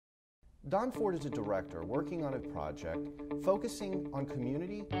Don Ford is a director working on a project focusing on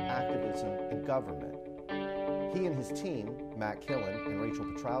community, activism, and government. He and his team, Matt Killen and Rachel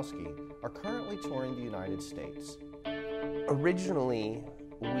Petrowski, are currently touring the United States. Originally,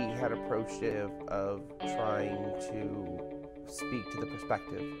 we had approached it of trying to speak to the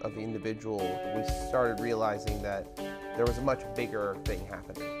perspective of the individual. We started realizing that there was a much bigger thing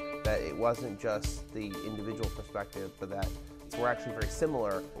happening, that it wasn't just the individual perspective, but that we're actually very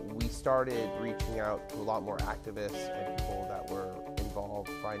similar. We started reaching out to a lot more activists and people that were involved,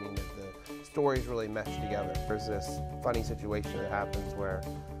 finding that the stories really mesh together. There's this funny situation that happens where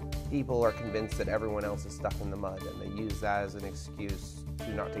people are convinced that everyone else is stuck in the mud, and they use that as an excuse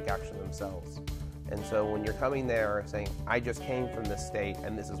to not take action themselves. And so when you're coming there saying, I just came from this state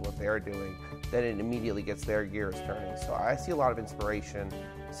and this is what they're doing, then it immediately gets their gears turning. So I see a lot of inspiration,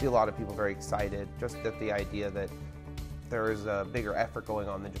 I see a lot of people very excited, just at the idea that there is a bigger effort going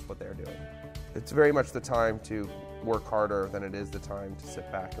on than just what they're doing. It's very much the time to work harder than it is the time to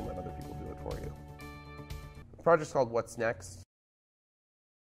sit back and let other people do it for you. The project's called What's Next.